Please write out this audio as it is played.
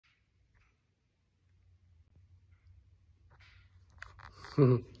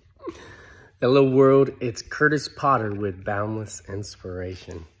Hello world, it's Kurtis Potter with Boundless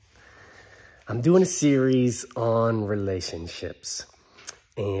Inspiration. I'm doing a series on relationships,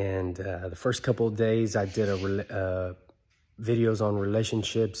 and the first couple of days I did videos on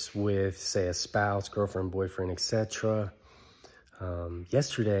relationships with, say, a spouse, girlfriend, boyfriend, etc.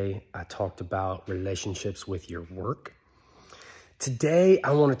 Yesterday I talked about relationships with your work. Today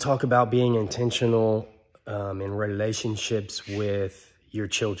I want to talk about being intentional in relationships with your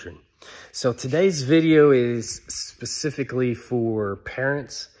children. So today's video is specifically for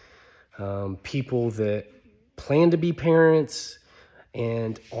parents, people that plan to be parents,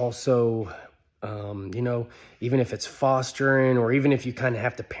 and also, even if it's fostering, or even if you kind of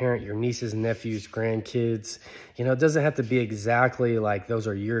have to parent your nieces, nephews, grandkids, it doesn't have to be exactly like those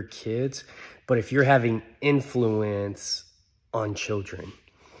are your kids, but if you're having influence on children.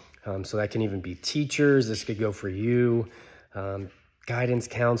 So that can even be teachers. This could go for you, guidance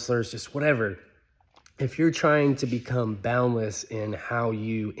counselors, just whatever. If you're trying to become boundless in how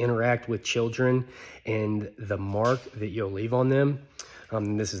you interact with children and the mark that you'll leave on them,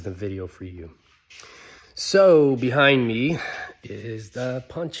 this is the video for you. So behind me is the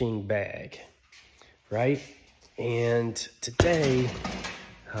punching bag, right? And today,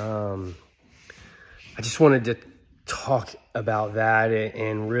 I just wanted to talk about that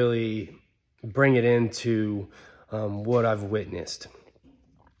and really bring it into what I've witnessed.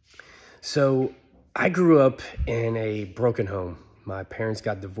 So I grew up in a broken home. My parents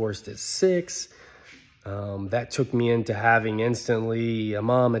got divorced at 6. That took me into having instantly a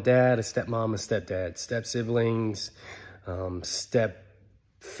mom, a dad, a stepmom, a stepdad, step siblings, step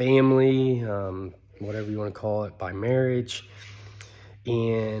family, whatever you want to call it, by marriage.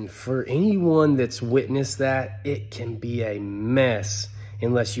 And for anyone that's witnessed that, it can be a mess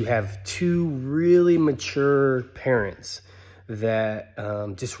unless you have two really mature parents that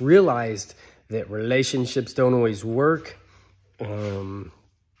just realized that relationships don't always work, and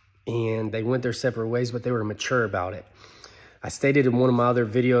they went their separate ways, but they were mature about it. I stated in one of my other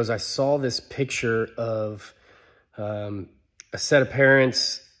videos, I saw this picture of a set of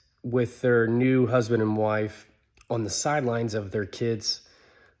parents with their new husband and wife on the sidelines of their kids'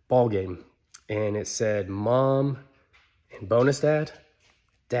 ball game. And it said mom and bonus dad,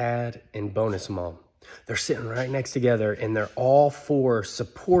 dad and bonus mom. They're sitting right next together, and they're all for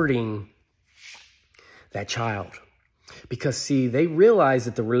supporting that child. Because see, they realized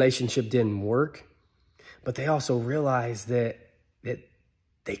that the relationship didn't work, but they also realized that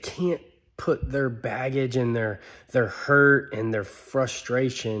they can't put their baggage and their hurt and their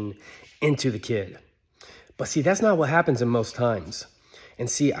frustration into the kid. But see, that's not what happens in most times. And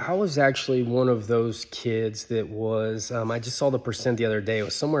see, I was actually one of those kids that was, I just saw the percent the other day. It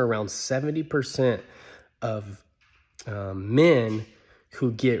was somewhere around 70% of men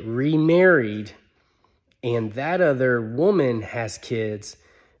who get remarried, and that other woman has kids,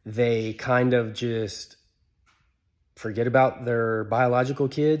 they kind of just forget about their biological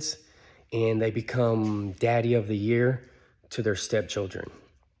kids, and they become daddy of the year to their stepchildren.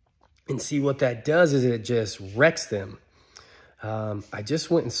 And see, what that does is it just wrecks them. I just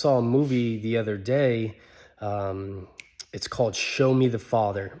went and saw a movie the other day. It's called Show Me the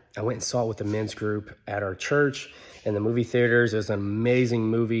Father. I went and saw it with the men's group at our church in the movie theaters. It was an amazing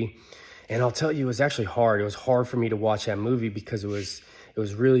movie. And I'll tell you, it was actually hard. It was hard for me to watch that movie because it was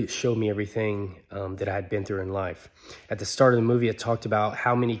really showed me everything that I had been through in life. At the start of the movie, it talked about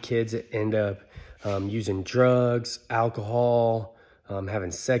how many kids end up using drugs, alcohol,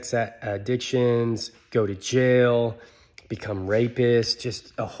 having sex addictions, go to jail, become rapists,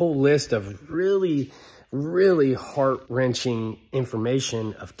 just a whole list of really, really heart-wrenching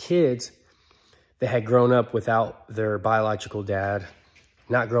information of kids that had grown up without their biological dad,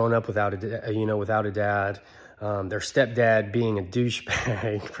 not growing up without a dad, their stepdad being a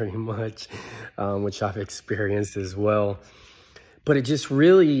douchebag pretty much, which I've experienced as well. But it just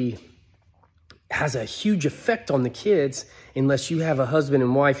really has a huge effect on the kids unless you have a husband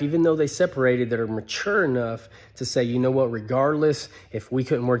and wife, even though they separated, that are mature enough to say, you know what, regardless, if we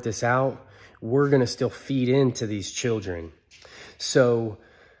couldn't work this out, we're going to still feed into these children. So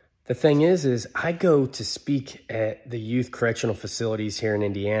the thing is I go to speak at the youth correctional facilities here in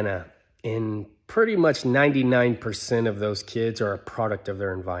Indiana, and pretty much 99% of those kids are a product of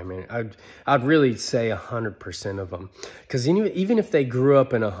their environment. I'd really say 100% of them. Because even if they grew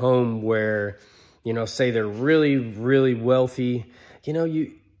up in a home where, say they're really, really wealthy,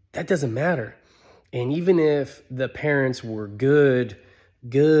 that doesn't matter. And even if the parents were good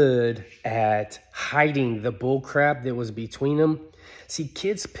at hiding the bull crap that was between them, See,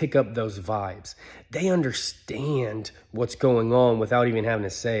 kids pick up those vibes. They understand what's going on without even having to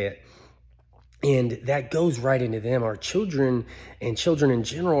say it. And that goes right into them. Our children and children in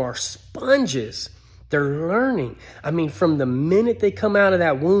general are sponges. They're learning. I mean, from the minute they come out of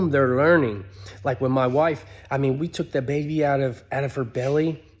that womb, they're learning. Like when my wife, I mean, we took the baby out of her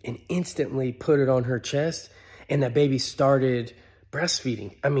belly and instantly put it on her chest, and that baby started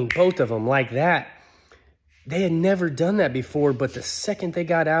breastfeeding. I mean, both of them like that. They had never done that before, but the second they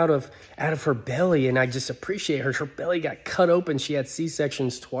got out of her belly, and I just appreciate her belly got cut open. She had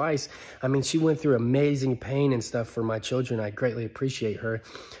C-sections twice. I mean, she went through amazing pain and stuff for my children. I greatly appreciate her.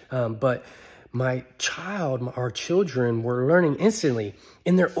 But our children were learning instantly,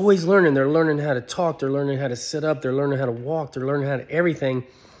 and they're always learning. They're learning how to talk. They're learning how to sit up. They're learning how to walk. They're learning how to everything,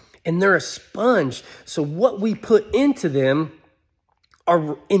 and they're a sponge. So what we put into them,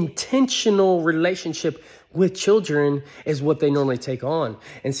 our intentional relationship with children, is what they normally take on.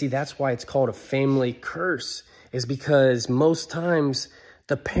 And see, that's why it's called a family curse, is because most times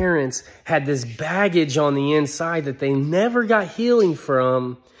the parents had this baggage on the inside that they never got healing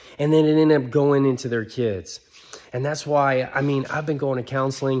from, and then it ended up going into their kids. And that's why, I mean, I've been going to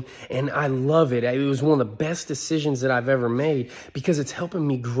counseling and I love it. It was one of the best decisions that I've ever made, because it's helping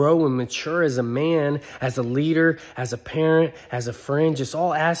me grow and mature as a man, as a leader, as a parent, as a friend, just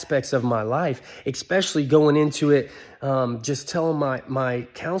all aspects of my life, especially going into it. Just telling my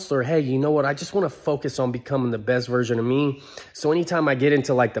counselor, hey, you know what? I just want to focus on becoming the best version of me. So anytime I get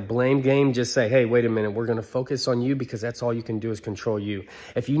into like the blame game, just say, hey, wait a minute, we're going to focus on you, because that's all you can do is control you.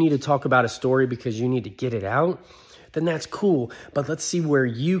 If you need to talk about a story because you need to get it out, then that's cool. But let's see where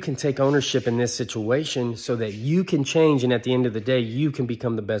you can take ownership in this situation so that you can change. And at the end of the day, you can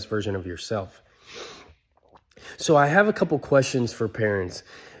become the best version of yourself. So I have a couple questions for parents.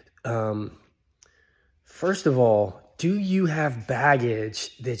 First of all, do you have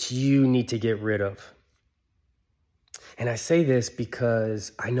baggage that you need to get rid of? And I say this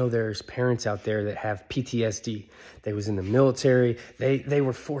because I know there's parents out there that have PTSD. They was in the military. They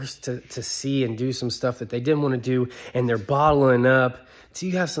were forced to see and do some stuff that they didn't want to do, and they're bottling up. So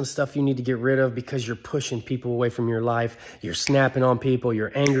you have some stuff you need to get rid of because you're pushing people away from your life. You're snapping on people.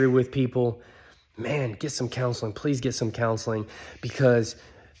 You're angry with people. Man, get some counseling. Please get some counseling, because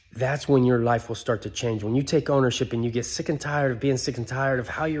that's when your life will start to change. When you take ownership and you get sick and tired of being sick and tired of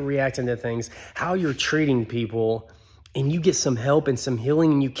how you're reacting to things, how you're treating people, and you get some help and some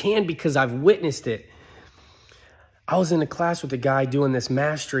healing, and you can, because I've witnessed it. I was in a class with a guy doing this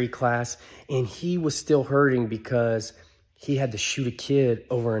mastery class, and he was still hurting because he had to shoot a kid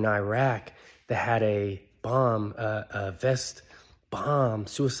over in Iraq that had a bomb, a vest bomb,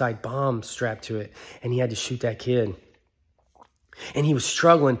 suicide bomb strapped to it, and he had to shoot that kid. And he was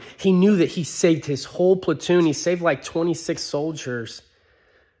struggling. He knew that he saved his whole platoon. He saved like 26 soldiers,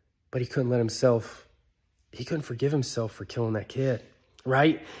 but he couldn't forgive himself for killing that kid,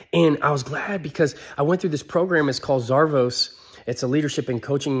 right? And I was glad, because I went through this program. It's called Zarvos. It's a leadership and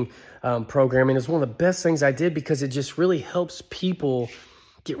coaching program, and it's one of the best things I did, because it just really helps people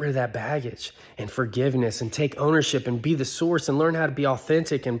get rid of that baggage and forgiveness and take ownership and be the source and learn how to be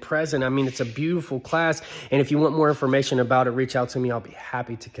authentic and present. I mean, it's a beautiful class. And if you want more information about it, reach out to me. I'll be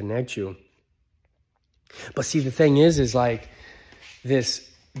happy to connect you. But see, the thing is like these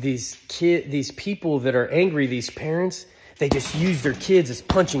people that are angry, these parents, they just use their kids as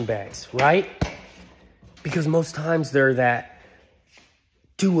punching bags, right? Because most times they're that,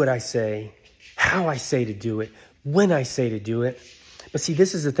 do what I say, how I say to do it, when I say to do it. But see,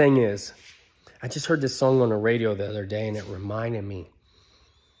 this is the thing is, I just heard this song on the radio the other day, and it reminded me.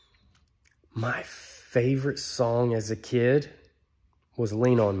 My favorite song as a kid was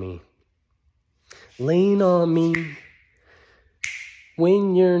Lean On Me. Lean on me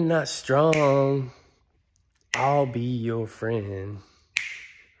when you're not strong. I'll be your friend.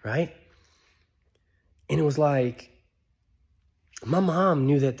 Right? And it was like, my mom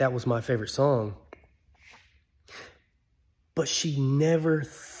knew that that was my favorite song. But she never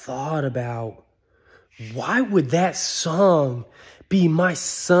thought about, why would that song be my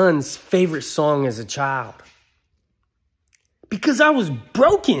son's favorite song as a child? Because I was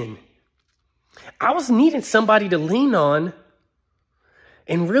broken. I was needing somebody to lean on.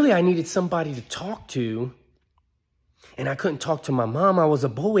 And really, I needed somebody to talk to. And I couldn't talk to my mom. I was a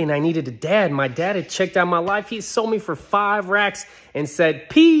boy and I needed a dad. My dad had checked out my life. He sold me for 5 racks and said,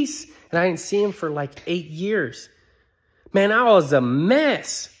 peace. And I didn't see him for like 8 years. Man, I was a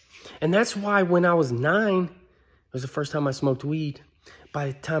mess. And that's why when I was 9, it was the first time I smoked weed. By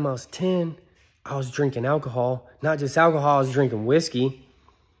the time I was 10, I was drinking alcohol. Not just alcohol, I was drinking whiskey.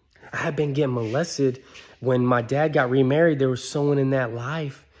 I had been getting molested When my dad got remarried, there was someone in that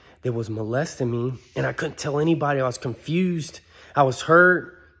life that was molesting me, and I couldn't tell anybody. I was confused. I was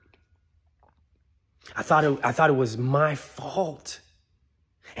hurt. I thought it was my fault.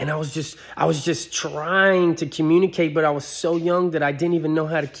 And I was just trying to communicate, but I was so young that I didn't even know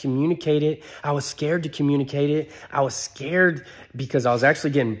how to communicate it. I was scared to communicate it. I was scared because I was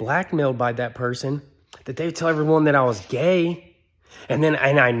actually getting blackmailed by that person, that they would tell everyone that I was gay. And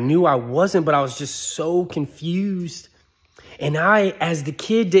I knew I wasn't, but I was just so confused. And I, as the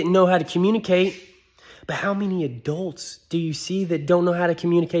kid, didn't know how to communicate. But how many adults do you see that don't know how to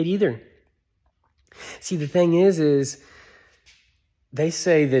communicate either? See, the thing is they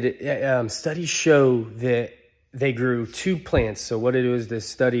say that studies show that they grew 2 plants. So what it was, this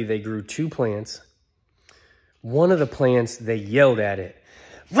study, they grew 2 plants. One of the plants, they yelled at it.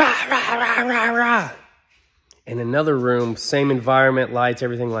 Rah, rah, rah, rah, rah. In another room, same environment, lights,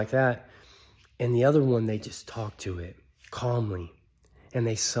 everything like that. And the other one, they just talked to it calmly. And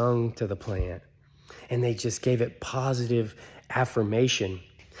they sung to the plant. And they just gave it positive affirmation.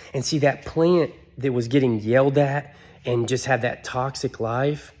 And see, that plant that was getting yelled at and just had that toxic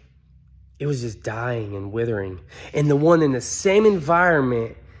life, it was just dying and withering. And the one in the same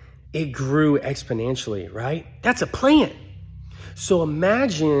environment, it grew exponentially, right? That's a plant. So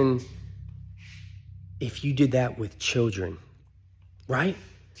imagine if you did that with children, right?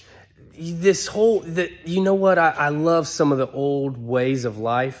 You know what? I love some of the old ways of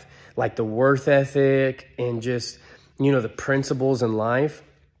life, like the worth ethic and just, the principles in life.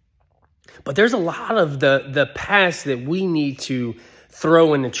 But there's a lot of the past that we need to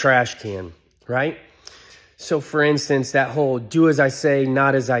throw in the trash can, right? So for instance, that whole do as I say,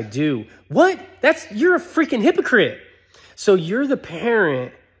 not as I do. What? You're a freaking hypocrite. So you're the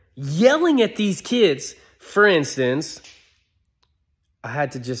parent yelling at these kids. For instance, I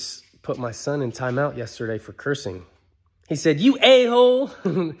had to just put my son in timeout yesterday for cursing. He said, "You a-hole."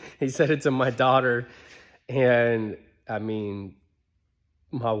 He said it to my daughter. And I mean,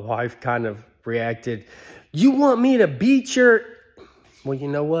 my wife kind of reacted, "You want me to beat your..." Well, you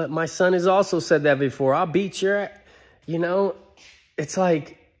know what? My son has also said that before. "I'll beat your..." It's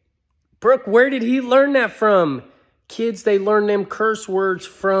like, Brooke, where did he learn that from? Kids, they learn them curse words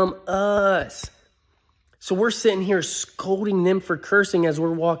from us. So we're sitting here scolding them for cursing as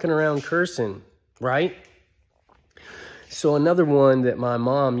we're walking around cursing, right? So another one that my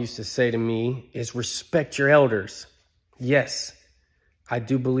mom used to say to me is respect your elders. Yes, I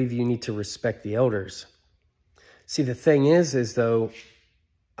do believe you need to respect the elders. See, the thing is though,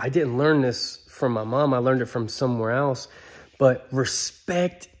 I didn't learn this from my mom. I learned it from somewhere else. But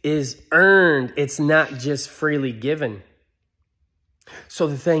respect is earned. It's not just freely given. So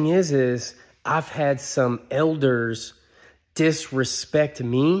the thing is I've had some elders disrespect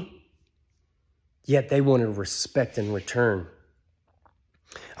me, yet they wanted respect in return.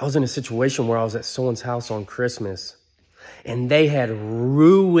 I was in a situation where I was at someone's house on Christmas, and they had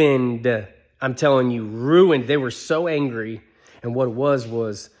ruined, I'm telling you, ruined. They were so angry. And what it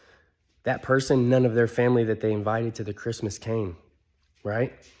was that person, none of their family that they invited to the Christmas came,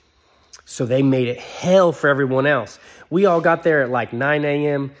 right? So they made it hell for everyone else. We all got there at like 9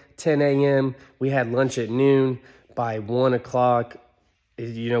 a.m., 10 a.m. We had lunch at noon. By 1 o'clock,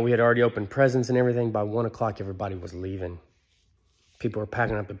 we had already opened presents and everything. By 1 o'clock, everybody was leaving. People were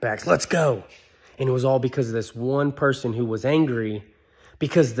packing up their bags. Let's go. And it was all because of this one person who was angry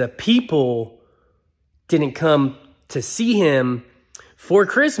because the people didn't come to see him for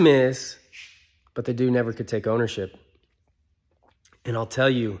Christmas, but the dude never could take ownership. And I'll tell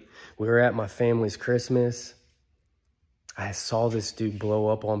you, we were at my family's Christmas. I saw this dude blow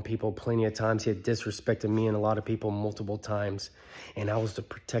up on people plenty of times. He had disrespected me and a lot of people multiple times. And I was the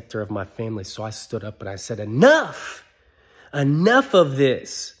protector of my family. So I stood up and I said, enough! Enough of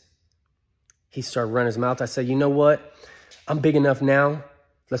this! He started running his mouth. I said, you know what? I'm big enough now.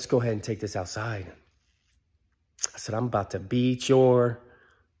 Let's go ahead and take this outside. I said, I'm about to beat your...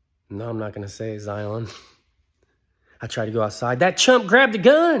 No, I'm not going to say it, Zion. I tried to go outside. That chump grabbed a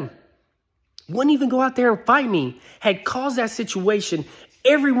gun. Wouldn't even go out there and fight me. Had caused that situation.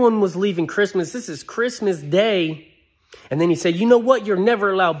 Everyone was leaving Christmas. This is Christmas Day. And then he said, you know what? You're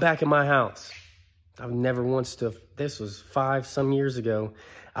never allowed back in my house. I've never once to... This was 5 some years ago.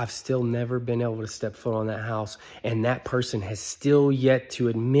 I've still never been able to step foot on that house. And that person has still yet to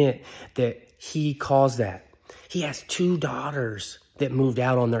admit that he caused that. He has 2 daughters that moved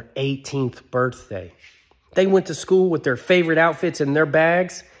out on their 18th birthday. They went to school with their favorite outfits in their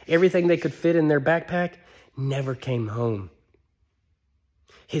bags, everything they could fit in their backpack, never came home.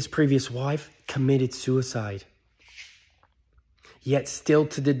 His previous wife committed suicide. Yet still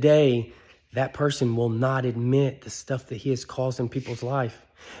to today, that person will not admit the stuff that he has caused in people's life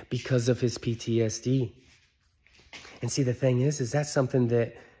because of his PTSD. And see, the thing is that's something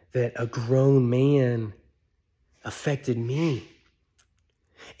that a grown man affected me.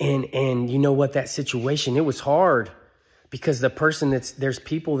 And you know what, that situation, it was hard because the person there's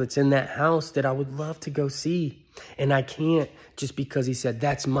people that's in that house that I would love to go see. And I can't just because he said,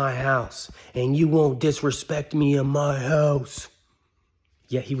 that's my house and you won't disrespect me in my house.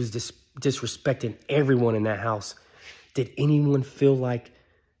 Yet he was disrespecting everyone in that house. Did anyone feel like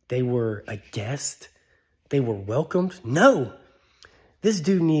they were a guest? They were welcomed? No. This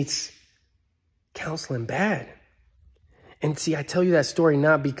dude needs counseling bad. And see, I tell you that story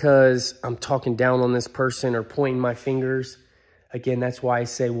not because I'm talking down on this person or pointing my fingers. Again, that's why I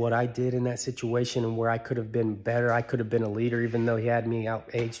say what I did in that situation and where I could have been better. I could have been a leader even though he had me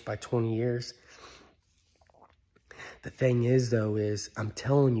outaged by 20 years. The thing is, though, is I'm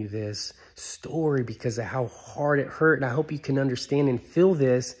telling you this story because of how hard it hurt. And I hope you can understand and feel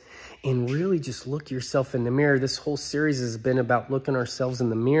this and really just look yourself in the mirror. This whole series has been about looking ourselves in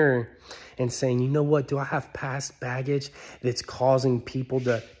the mirror and saying, you know what, do I have past baggage that's causing people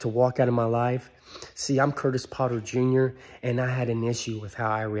to walk out of my life? See, I'm Kurtis Potter Jr., and I had an issue with how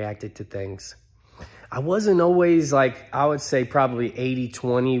I reacted to things. I wasn't always like, I would say probably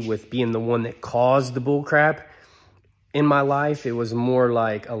 80-20 with being the one that caused the bullcrap in my life. It was more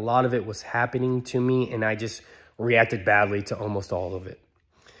like a lot of it was happening to me, and I just reacted badly to almost all of it.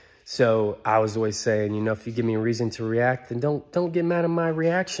 So I was always saying, you know, if you give me a reason to react, then don't get mad at my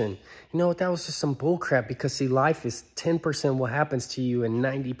reaction. You know what? That was just some bull crap because, see, life is 10% what happens to you and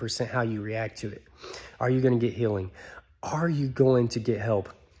 90% how you react to it. Are you going to get healing? Are you going to get help?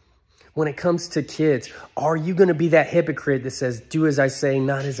 When it comes to kids, are you going to be that hypocrite that says, do as I say,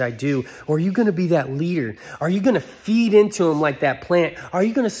 not as I do? Or are you going to be that leader? Are you going to feed into them like that plant? Are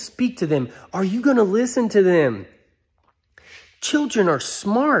you going to speak to them? Are you going to listen to them? Children are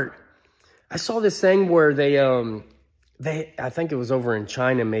smart. I saw this thing where I think it was over in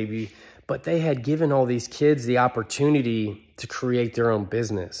China maybe, but they had given all these kids the opportunity to create their own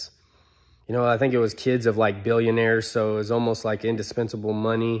business. You know, I think it was kids of like billionaires, so it was almost like indispensable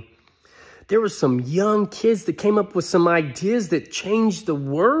money. There were some young kids that came up with some ideas that changed the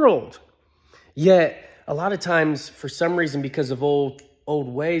world. Yet, a lot of times, for some reason, because of old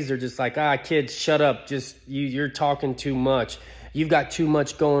ways, they're just like, kids, shut up. Just, you're talking too much. You've got too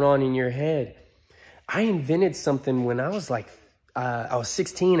much going on in your head. I invented something when I was like, I was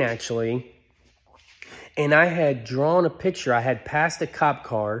 16 actually. And I had drawn a picture. I had passed a cop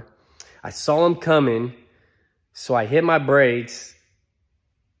car. I saw him coming. So I hit my brakes.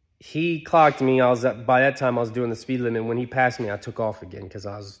 He clocked me. By that time, I was doing the speed limit. When he passed me, I took off again because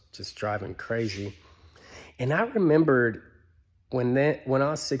I was just driving crazy. And I remembered when I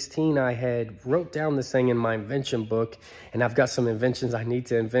was 16, I had wrote down this thing in my invention book, and I've got some inventions I need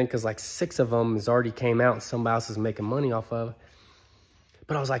to invent because like 6 of them has already came out and somebody else is making money off of.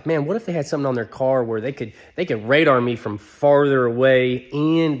 But I was like, man, what if they had something on their car where they could radar me from farther away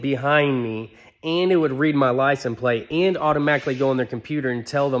and behind me, and it would read my license plate and automatically go on their computer and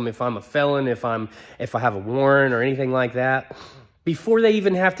tell them if I'm a felon, if I have a warrant or anything like that. Before they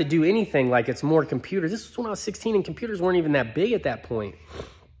even have to do anything, like it's more computers. This was when I was 16 and computers weren't even that big at that point.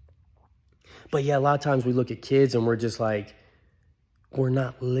 But yeah, a lot of times we look at kids and we're just like, we're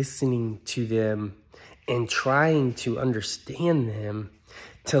not listening to them and trying to understand them,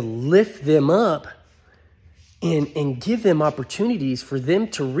 to lift them up and give them opportunities for them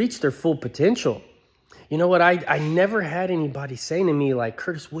to reach their full potential. You know what? I never had anybody saying to me like,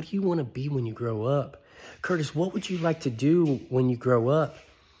 Kurtis, what do you want to be when you grow up? Kurtis, what would you like to do when you grow up?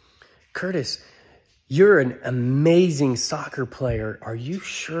 Kurtis, you're an amazing soccer player. Are you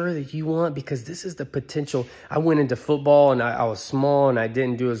sure that you want? Because this is the potential. I went into football and I was small and I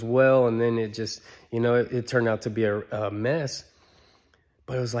didn't do as well. And then it just, you know, it turned out to be a mess.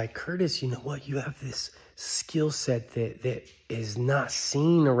 But it was like, Kurtis, you know what? You have this skill set that is not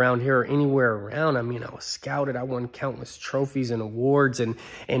seen around here or anywhere around. I mean, I was scouted. I won countless trophies and awards and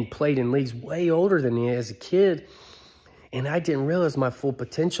played in leagues way older than me as a kid. And I didn't realize my full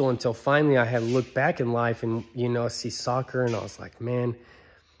potential until finally I had looked back in life and, you know, see soccer. And I was like, man,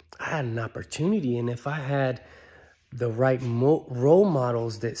 I had an opportunity. And if I had the right role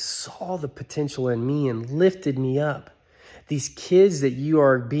models that saw the potential in me and lifted me up, these kids that you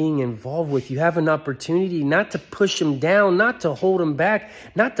are being involved with, you have an opportunity not to push them down, not to hold them back,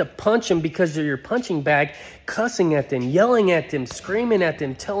 not to punch them because they're your punching bag, cussing at them, yelling at them, screaming at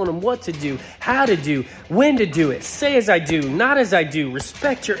them, telling them what to do, how to do, when to do it. Say as I do, not as I do.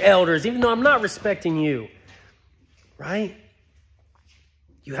 Respect your elders, even though I'm not respecting you. Right?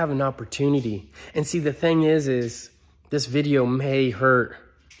 You have an opportunity. And see, the thing is this video may hurt.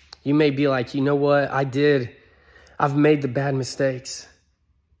 You may be like, you know what? I've made the bad mistakes.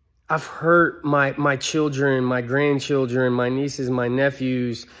 I've hurt my children, my grandchildren, my nieces, my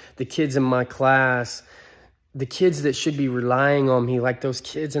nephews, the kids in my class, the kids that should be relying on me, like those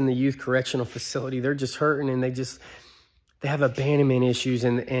kids in the youth correctional facility. They're just hurting, and they have abandonment issues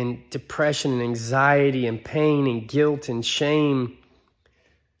and depression and anxiety and pain and guilt and shame.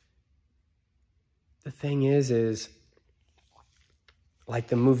 The thing is like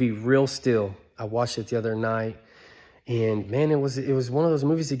the movie Real Still. I watched it the other night, and man, it was one of those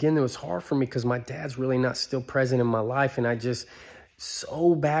movies again that was hard for me because my dad's really not still present in my life, and I just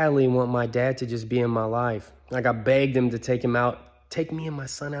so badly want my dad to just be in my life. Like, I begged him to take me and my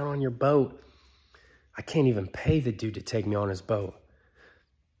son out on your boat. I can't even pay the dude to take me on his boat.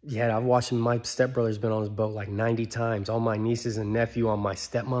 Yeah, I've watched him. My stepbrother's been on his boat like 90 times. All my nieces and nephew on my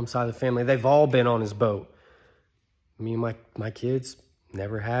stepmom's side of the family, they've all been on his boat. Me and my kids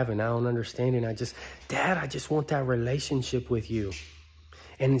never have, and I don't understand it. Dad, I just want that relationship with you.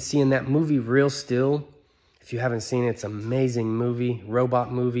 And seeing that movie Real Still, if you haven't seen it, it's an amazing movie,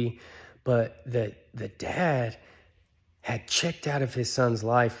 robot movie. But the dad had checked out of his son's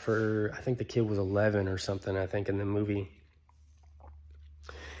life for, I think the kid was 11 or something, I think, in the movie.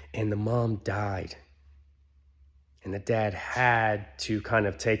 And the mom died. And the dad had to kind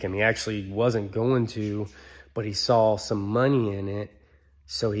of take him. He actually wasn't going to, but he saw some money in it.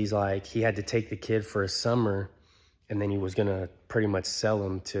 So he's like, he had to take the kid for a summer, and then he was going to pretty much sell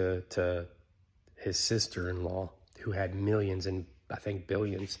him to his sister-in-law, who had millions and I think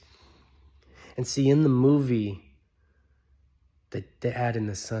billions. And see, in the movie, the dad and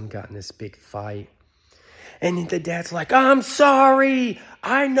the son got in this big fight. And the dad's like, I'm sorry.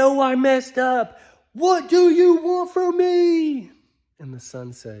 I know I messed up. What do you want from me? And the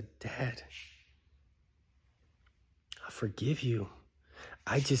son said, Dad, I forgive you.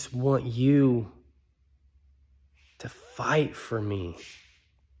 I just want you to fight for me.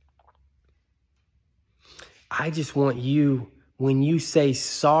 I just want you, when you say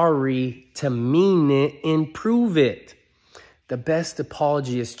sorry, to mean it and prove it. The best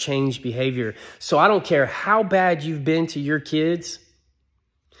apology is changed behavior. So I don't care how bad you've been to your kids.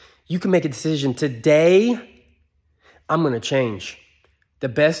 You can make a decision today. I'm going to change. The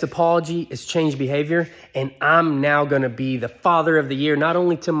best apology is change behavior. And I'm now going to be the father of the year, not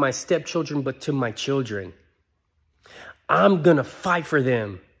only to my stepchildren, but to my children. I'm going to fight for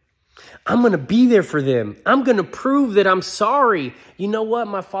them. I'm going to be there for them. I'm going to prove that I'm sorry. You know what?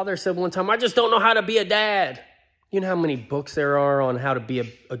 My father said one time, I just don't know how to be a dad. You know how many books there are on how to be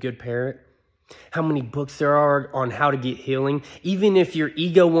a good parent? How many books there are on how to get healing? Even if your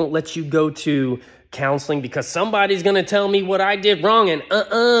ego won't let you go to counseling because somebody's going to tell me what I did wrong. And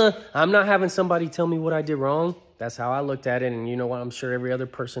I'm not having somebody tell me what I did wrong. That's how I looked at it. And you know what? I'm sure every other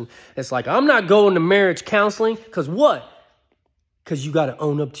person, it's like, I'm not going to marriage counseling. Because what? Because you got to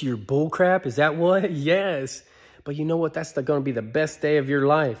own up to your bull crap. Is that what? Yes. But you know what? That's going to be the best day of your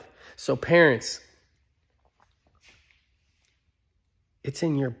life. So parents, it's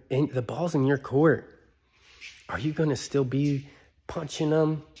the ball's in your court. Are you going to still be punching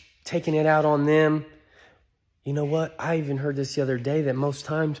them, taking it out on them? You know what? I even heard this the other day that most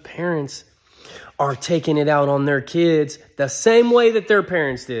times parents are taking it out on their kids the same way that their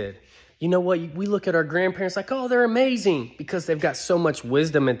parents did. You know what? We look at our grandparents like, oh, they're amazing because they've got so much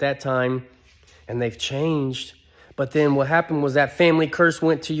wisdom at that time and they've changed. But then what happened was that family curse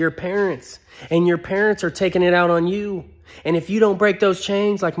went to your parents, and your parents are taking it out on you. And if you don't break those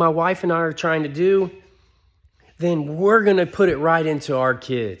chains like my wife and I are trying to do, then we're going to put it right into our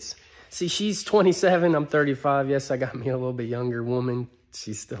kids. See, she's 27. I'm 35. Yes, I got me a little bit younger woman.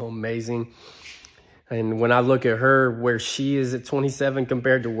 She's still amazing. And when I look at her, where she is at 27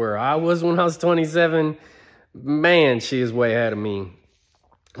 compared to where I was when I was 27, man, she is way ahead of me.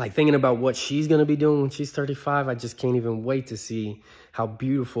 Like, thinking about what she's going to be doing when she's 35, I just can't even wait to see how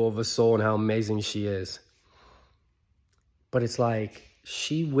beautiful of a soul and how amazing she is. But it's like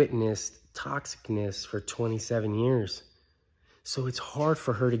she witnessed toxicness for 27 years. So it's hard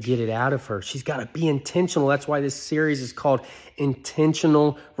for her to get it out of her. She's got to be intentional. That's why this series is called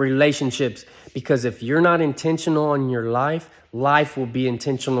Intentional Relationships. Because if you're not intentional in your life, life will be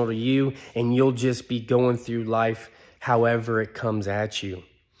intentional to you, and you'll just be going through life however it comes at you.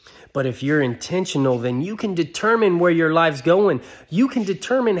 But if you're intentional, then you can determine where your life's going. You can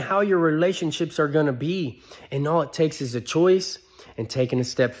determine how your relationships are going to be. And all it takes is a choice and taking a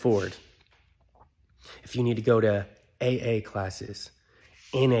step forward. If you need to go to AA classes,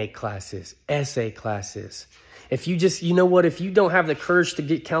 NA classes, SA classes, If you just, you know what, if you don't have the courage to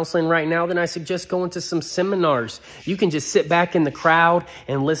get counseling right now, then I suggest going to some seminars. You can just sit back in the crowd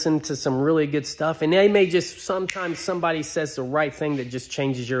and listen to some really good stuff. And they may just, sometimes somebody says the right thing that just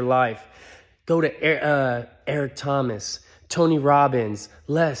changes your life. Go to Eric Thomas, Tony Robbins,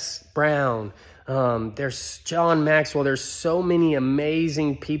 Les Brown. There's John Maxwell. There's so many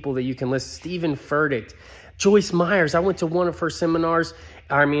amazing people that you can listen. Stephen Furtick, Joyce Myers. I went to one of her seminars.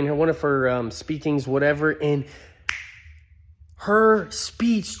 One of her speakings, whatever. And her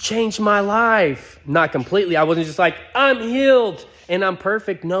speech changed my life. Not completely. I wasn't just like, I'm healed and I'm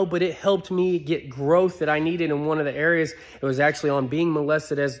perfect. No, but it helped me get growth that I needed in one of the areas. It was actually on being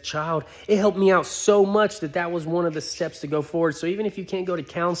molested as a child. It helped me out so much that was one of the steps to go forward. So even if you can't go to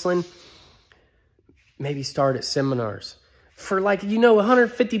counseling, maybe start at seminars. For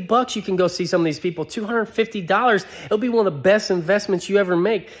 $150, you can go see some of these people. $250, it'll be one of the best investments you ever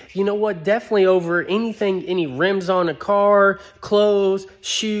make. You know what? Definitely over anything, any rims on a car, clothes,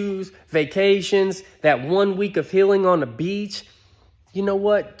 shoes, vacations, that 1 week of healing on the beach. You know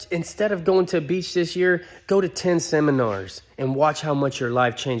what? Instead of going to a beach this year, go to 10 seminars and watch how much your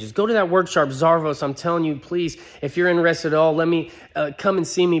life changes. Go to that workshop, Zarvos. I'm telling you, please, if you're interested at all, let me come and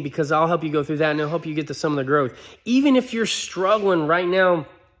see me, because I'll help you go through that and I'll help you get to some of the growth. Even if you're struggling right now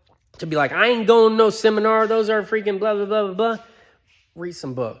to be like, I ain't going to no seminar, those are freaking blah, blah, blah, blah, blah. Read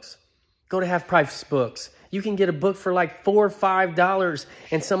some books. Go to Half Price Books. You can get a book for like $4 or $5,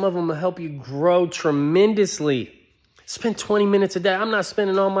 and some of them will help you grow tremendously. Spend 20 minutes a day. I'm not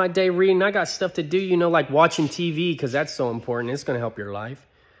spending all my day reading. I got stuff to do, like watching TV, because that's so important. It's going to help your life.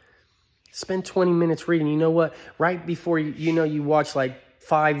 Spend 20 minutes reading. You know what? Right before you watch like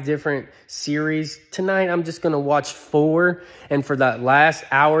 5 different series. Tonight, I'm just going to watch 4. And for that last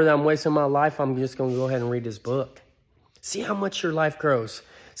hour that I'm wasting my life, I'm just going to go ahead and read this book. See how much your life grows.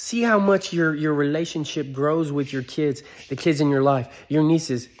 See how much your relationship grows with your kids, the kids in your life, your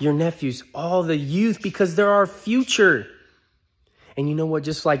nieces, your nephews, all the youth, because they're our future. And you know what?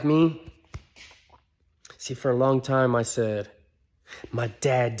 Just like me, see, for a long time I said, my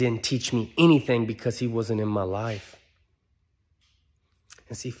dad didn't teach me anything because he wasn't in my life.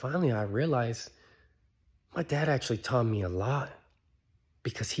 And see, finally I realized my dad actually taught me a lot,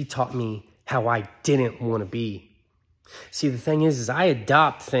 because he taught me how I didn't want to be. See, the thing is I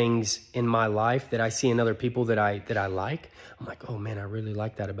adopt things in my life that I see in other people that I like. I'm like, oh man, I really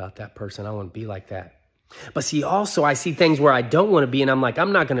like that about that person. I want to be like that. But see, also I see things where I don't want to be, and I'm like,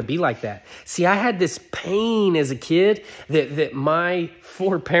 I'm not going to be like that. See, I had this pain as a kid that my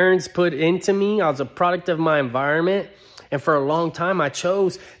 4 parents put into me. I was a product of my environment. And for a long time, I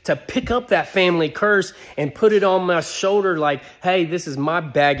chose to pick up that family curse and put it on my shoulder like, hey, this is my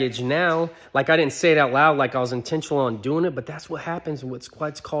baggage now. Like, I didn't say it out loud like I was intentional on doing it, but that's what happens. What's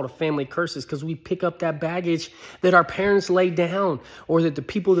called a family curse is because we pick up that baggage that our parents laid down, or that the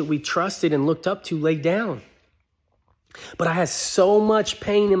people that we trusted and looked up to laid down. But I had so much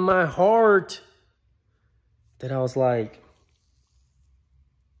pain in my heart that I was like,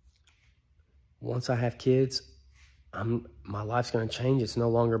 once I have kids, my life's going to change. It's no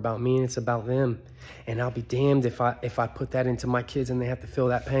longer about me, and it's about them. And I'll be damned if I put that into my kids and they have to feel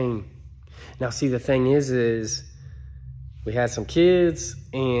that pain. Now, see, the thing is we had some kids,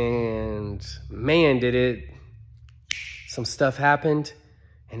 and man, some stuff happened.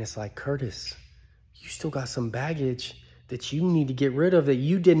 And it's like, Kurtis, you still got some baggage that you need to get rid of, that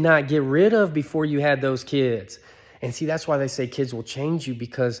you did not get rid of before you had those kids. And see, that's why they say kids will change you,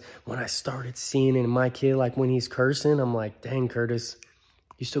 because when I started seeing it in my kid, like when he's cursing, I'm like, dang, Kurtis,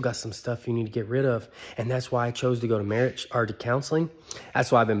 you still got some stuff you need to get rid of. And that's why I chose to go to marriage or to counseling.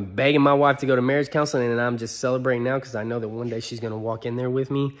 That's why I've been begging my wife to go to marriage counseling, and I'm just celebrating now because I know that one day she's going to walk in there with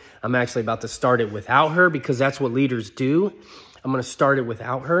me. I'm actually about to start it without her, because that's what leaders do. I'm going to start it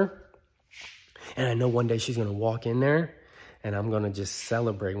without her. And I know one day she's going to walk in there, and I'm going to just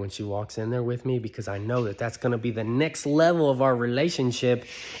celebrate when she walks in there with me, because I know that that's going to be the next level of our relationship.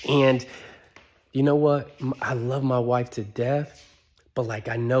 And you know what? I love my wife to death, but like,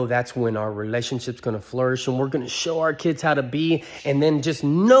 I know that's when our relationship's going to flourish, and we're going to show our kids how to be. And then just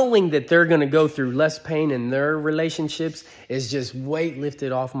knowing that they're going to go through less pain in their relationships is just weight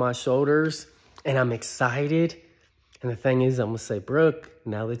lifted off my shoulders. And I'm excited. And the thing is, I'm going to say, Brooke,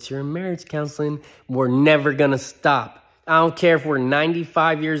 now that you're in marriage counseling, we're never going to stop. I don't care if we're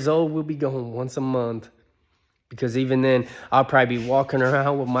 95 years old, we'll be going once a month. Because even then, I'll probably be walking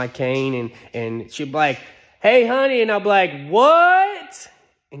around with my cane, and she'll be like, hey, honey. And I'll be like, what?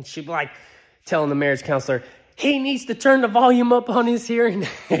 And she'll be like, telling the marriage counselor, he needs to turn the volume up on his hearing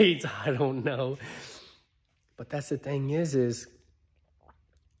aids. I don't know. But that's the thing is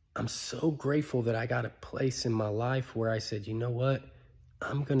I'm so grateful that I got a place in my life where I said, you know what?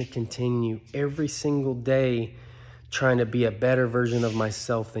 I'm going to continue every single day trying to be a better version of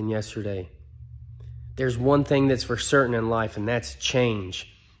myself than yesterday. There's one thing that's for certain in life, and that's change.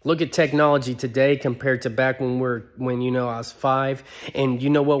 Look at technology today compared to back when I was 5. And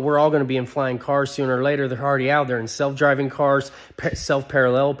you know what? We're all going to be in flying cars sooner or later. They're already out there in self-driving cars,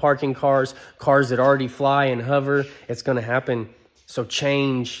 self-parallel parking cars, cars that already fly and hover. It's going to happen. So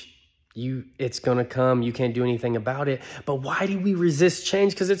change, it's going to come. You can't do anything about it. But why do we resist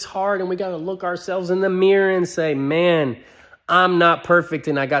change? Because it's hard, and we got to look ourselves in the mirror and say, man, I'm not perfect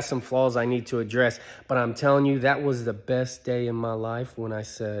and I got some flaws I need to address. But I'm telling you, that was the best day in my life when I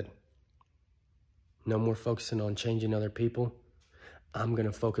said, no more focusing on changing other people. I'm going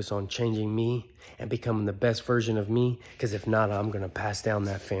to focus on changing me and becoming the best version of me. Because if not, I'm going to pass down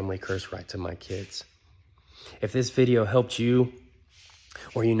that family curse right to my kids. If this video helped you,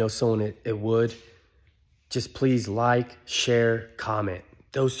 or you know someone it would, just please like, share, comment.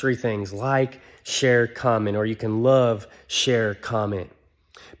 Those 3 things: like, share, comment, or you can love, share, comment.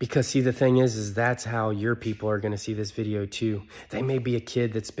 Because see, the thing is that's how your people are going to see this video too. They may be a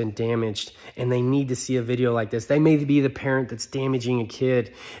kid that's been damaged and they need to see a video like this. They may be the parent that's damaging a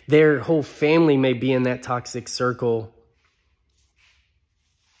kid. Their whole family may be in that toxic circle.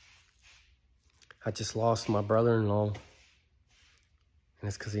 I just lost my brother-in-law, and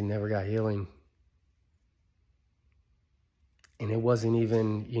it's because he never got healing. And it wasn't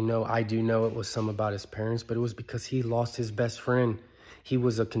even, I do know it was some about his parents, but it was because he lost his best friend. He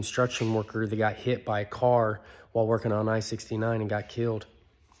was a construction worker that got hit by a car while working on I-69 and got killed.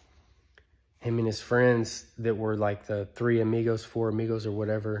 Him and his friends that were like the 4 amigos or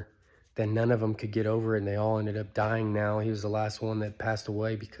whatever, then none of them could get over it, and they all ended up dying now. He was the last one that passed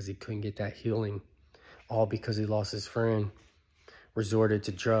away because he couldn't get that healing, all because he lost his friend, resorted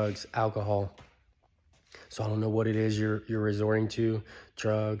to drugs, alcohol. So I don't know what it is you're resorting to: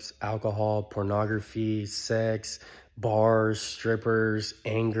 drugs, alcohol, pornography, sex, bars, strippers,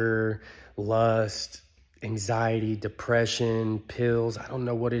 anger, lust, anxiety, depression, pills. I don't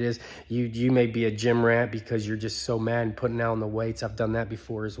know what it is. You may be a gym rat because you're just so mad and putting out on the weights. I've done that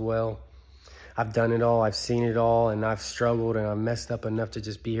before as well. I've done it all. I've seen it all, and I've struggled, and I've messed up enough to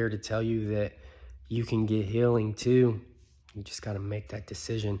just be here to tell you that you can get healing too. You just got to make that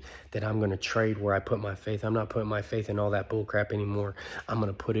decision that I'm going to trade where I put my faith. I'm not putting my faith in all that bullcrap anymore. I'm going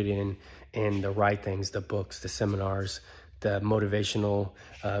to put it in the right things: the books, the seminars, the motivational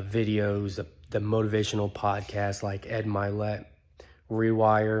videos, the motivational podcasts like Ed Milet,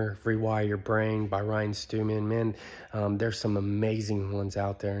 Rewire Your Brain by Ryan Stewman. Man, there's some amazing ones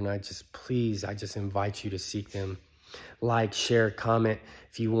out there, and I just invite you to seek them. Like, share, comment.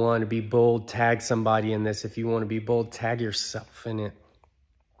 If you want to be bold, tag somebody in this. If you want to be bold, tag yourself in it.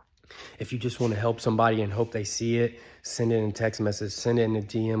 If you just want to help somebody and hope they see it, send it in a text message, send it in a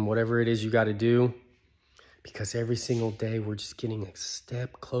DM, whatever it is you got to do. Because every single day we're just getting a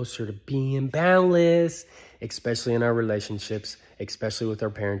step closer to being boundless, especially in our relationships, especially with our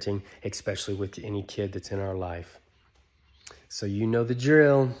parenting, especially with any kid that's in our life. So you know the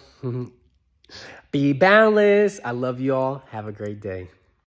drill. Be boundless. I love you all. Have a great day.